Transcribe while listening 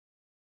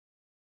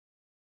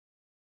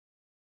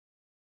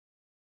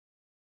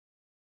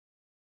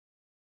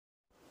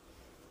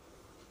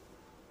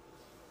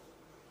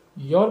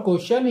Your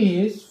question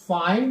is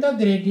find the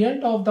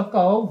gradient of the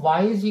curve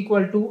y is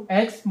equal to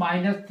x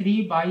minus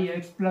 3 by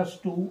x plus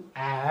 2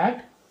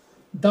 at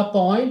the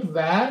point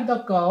where the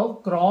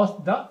curve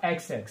crossed the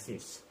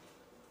x-axis.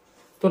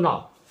 So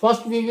now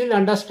first we will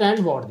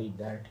understand what is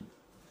that.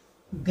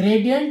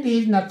 Gradient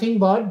is nothing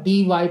but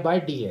dy by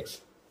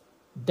dx.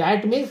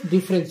 That means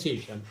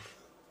differentiation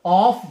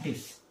of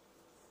this.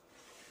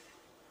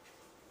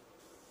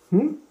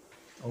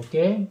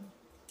 Okay.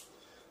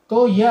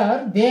 So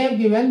here they have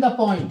given the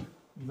point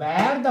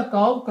where the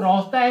curve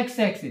crossed the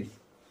x-axis.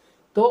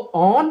 So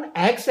on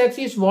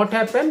x-axis what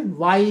happened?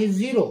 Y is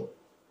 0.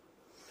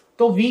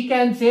 So we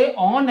can say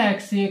on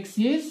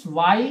x-axis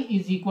y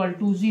is equal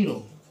to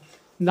 0.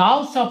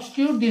 Now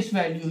substitute this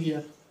value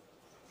here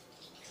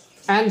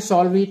and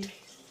solve it.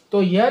 So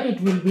here it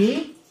will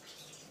be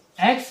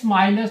x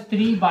minus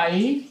 3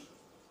 by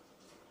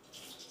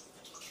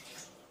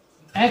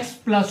x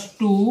plus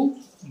 2,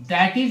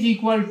 that is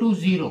equal to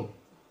 0.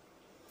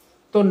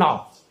 So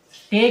now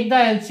take the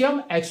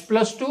LCM x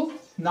plus 2.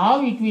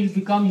 Now it will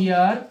become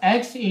here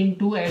x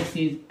into x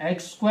is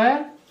x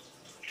square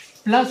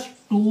plus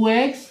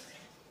 2x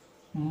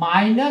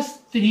minus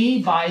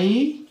 3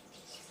 by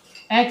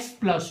x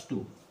plus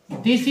 2.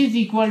 This is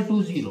equal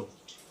to 0.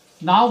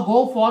 Now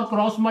go for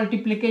cross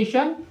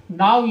multiplication.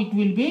 Now it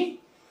will be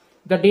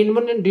the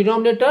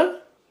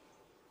denominator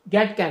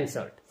get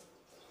cancelled.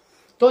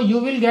 So you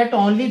will get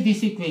only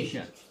this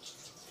equation.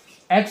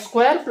 X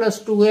square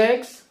plus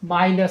 2x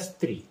minus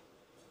 3.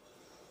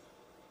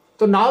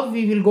 So now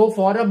we will go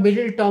for a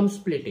middle term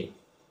splitting.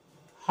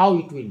 How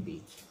it will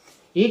be?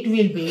 It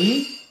will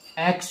be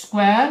x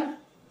square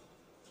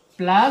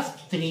plus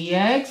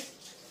 3x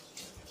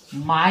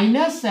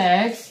minus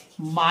x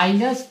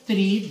minus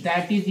 3,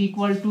 that is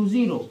equal to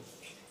 0.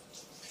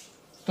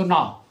 So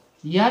now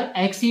here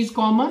x is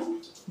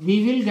common.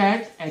 We will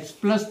get x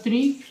plus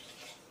 3.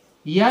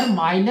 Here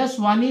minus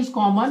 1 is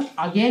common.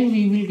 Again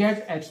we will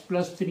get x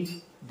plus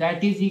 3.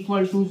 That is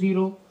equal to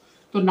 0.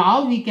 So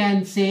now we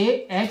can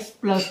say x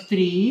plus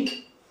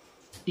 3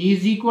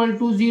 is equal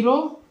to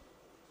 0.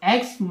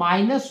 X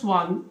minus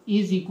 1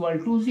 is equal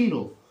to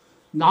 0.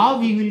 Now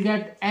we will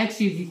get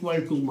x is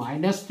equal to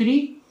minus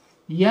 3.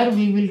 Here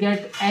we will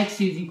get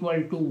x is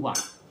equal to 1.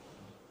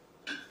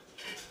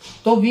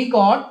 So we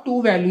got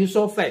two values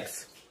of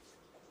x.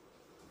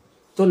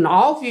 So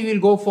now we will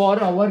go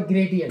for our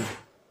gradient.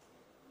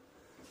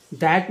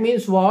 That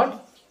means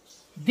what?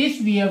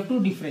 This we have to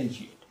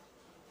differentiate.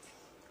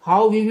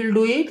 How we will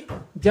do it?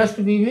 Just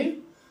we will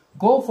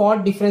go for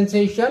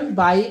differentiation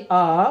by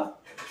a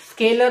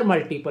scalar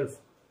multiple.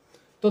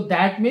 So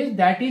that means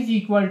that is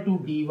equal to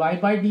dy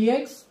by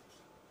dx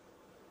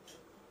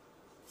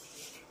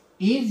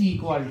is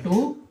equal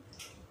to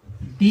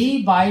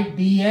d by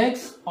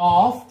dx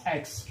of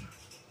x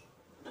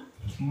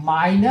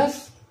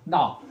minus,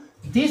 now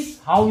this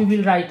how we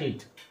will write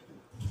it?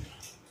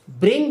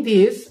 Bring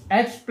this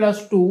x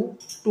plus 2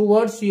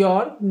 towards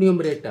your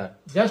numerator.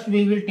 Just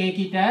we will take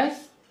it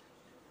as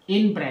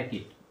in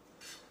bracket.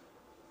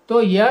 So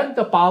here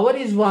the power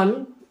is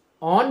 1.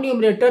 On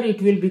numerator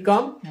it will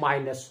become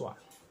minus 1.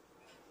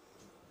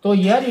 So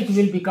here it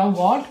will become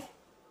what?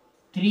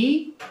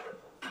 3.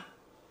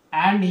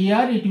 And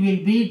here it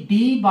will be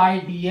d by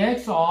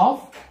dx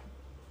of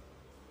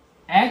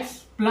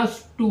x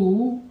plus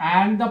 2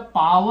 and the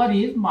power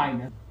is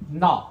minus.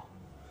 Now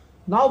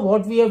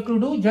what we have to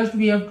do? Just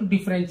we have to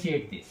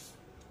differentiate this.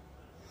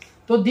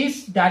 So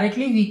this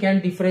directly we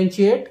can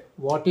differentiate.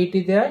 What it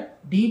is there?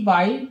 D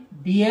by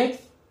dx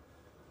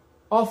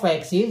of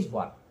x is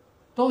 1.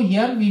 So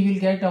here we will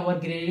get our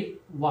grade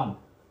 1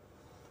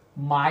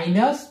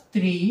 minus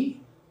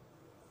 3,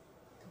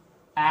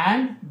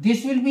 and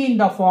this will be in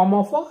the form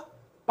of a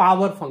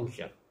power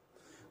function.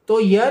 So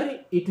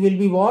here it will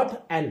be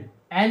what? N.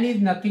 N is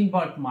nothing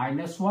but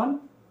minus 1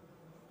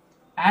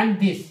 and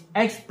this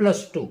x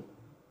plus 2.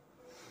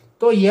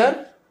 So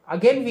here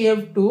again we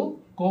have to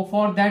go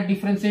for that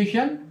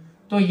differentiation.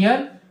 So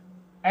here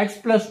x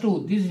plus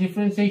 2, this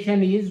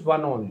differentiation is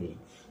 1 only.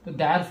 So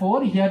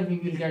therefore here we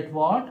will get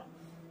what?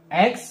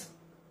 X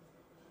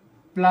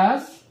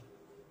plus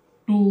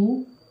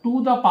 2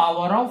 to the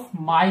power of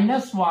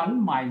minus 1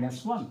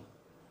 minus 1.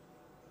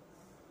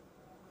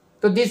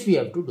 So this we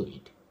have to do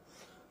it.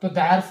 So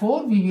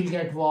therefore we will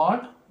get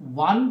what?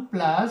 1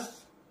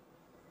 plus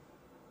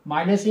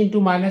minus into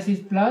minus is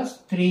plus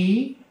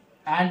 3,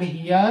 and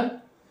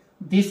here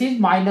this is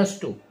minus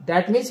 2.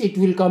 That means it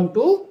will come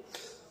to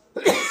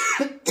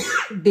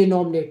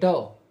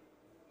denominator.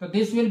 So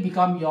this will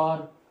become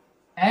your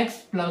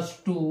x plus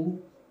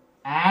 2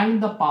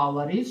 and the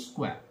power is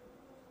square.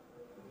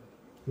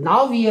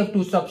 Now we have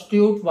to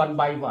substitute one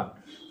by one.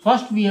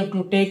 First we have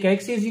to take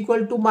x is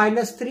equal to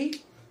minus 3.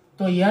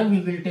 So here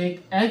we will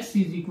take x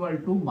is equal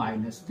to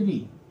minus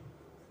 3.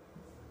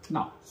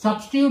 Now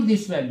substitute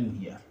this value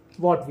here.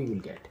 What we will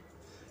get?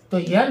 So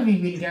here we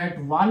will get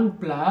 1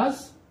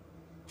 plus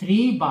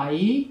 3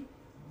 by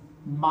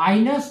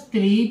minus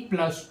 3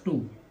 plus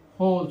 2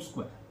 whole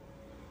square.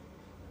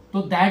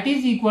 So that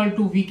is equal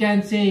to, we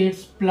can say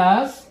it's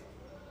plus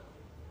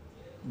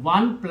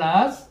 1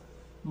 plus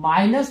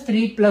minus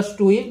 3 plus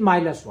 2 is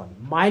minus 1.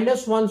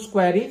 Minus 1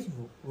 square is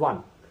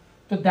 1.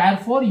 So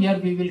therefore here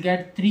we will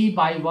get 3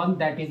 by 1,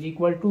 that is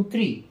equal to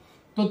 3.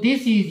 So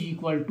this is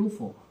equal to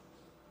 4.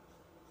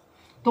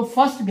 So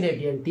first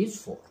gradient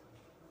is 4.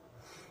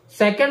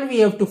 Second we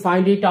have to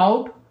find it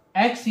out.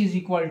 X is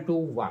equal to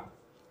 1.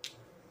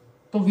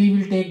 So we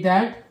will take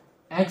that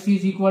x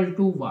is equal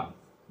to 1.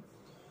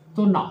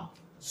 So now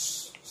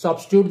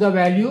substitute the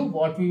value.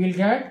 What we will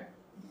get?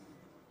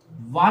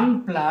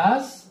 1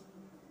 plus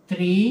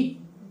 3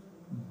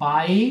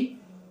 by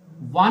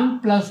 1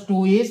 plus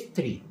 2 is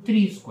 3.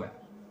 3 square.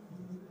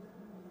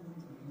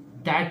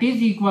 That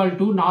is equal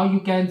to, now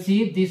you can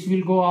see this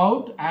will go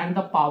out and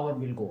the power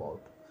will go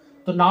out.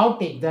 So now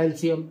take the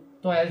LCM.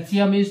 So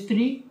LCM is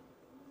 3.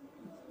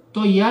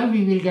 So here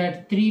we will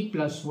get 3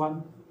 plus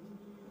 1.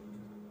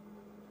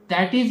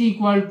 That is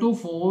equal to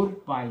 4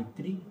 by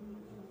 3.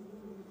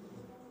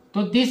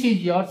 So this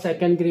is your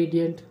second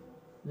gradient.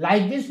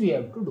 Like this we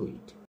have to do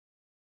it.